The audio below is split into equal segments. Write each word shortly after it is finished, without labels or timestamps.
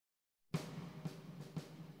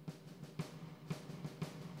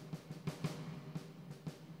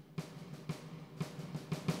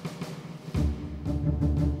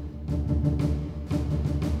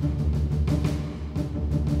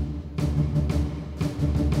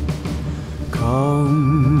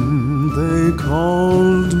Some they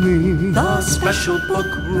called me the special book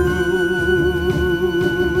room,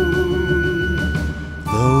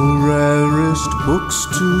 the rarest books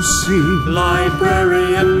to see,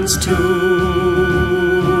 librarian's tomb,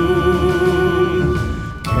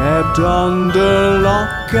 kept under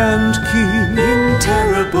lock and key in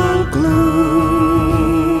terrible gloom.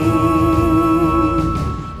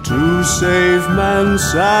 To save man's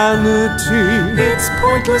sanity, it's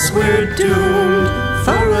pointless, we're doomed,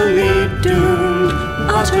 thoroughly doomed,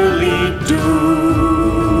 utterly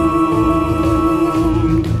doomed.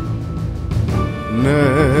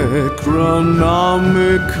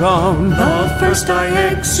 Necronomicon, the first I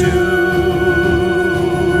exhumed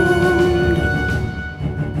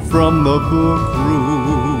from the book room.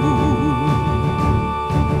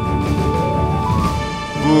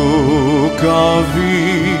 Book of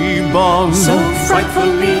Ebon, so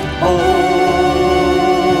frightfully old,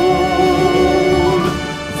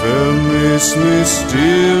 vermis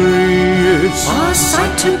mysterious, a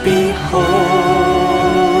sight to behold.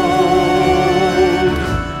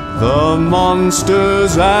 The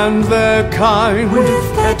monsters and their kind,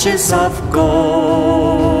 with edges of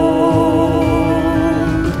gold,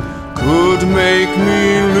 could make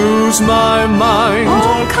me lose my mind.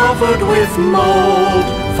 all covered with mold,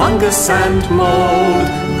 fungus and mold,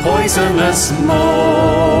 poisonous mold.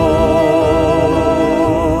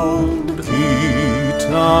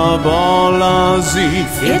 Kitab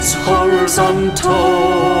al-Azif, Its horrors untold,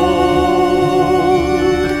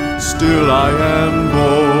 still I am bold.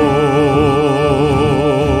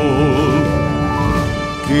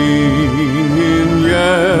 King in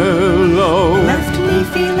yellow left me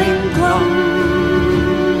feeling glum.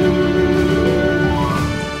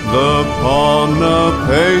 the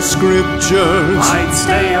Ponape scriptures I'd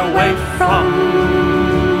stay away from,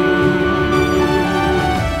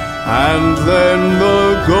 and then the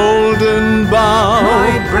golden bough.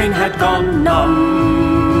 my brain had gone numb.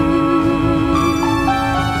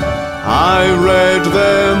 I read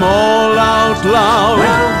them all out loud.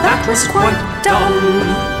 Well, that was quite dumb,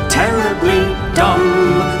 terribly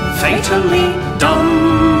dumb, fatally dumb.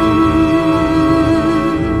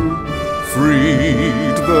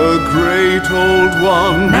 Freed the great old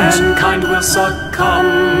ones. Mankind will succumb.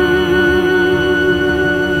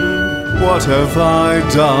 What have I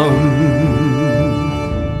done?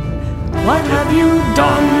 What have you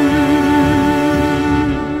done?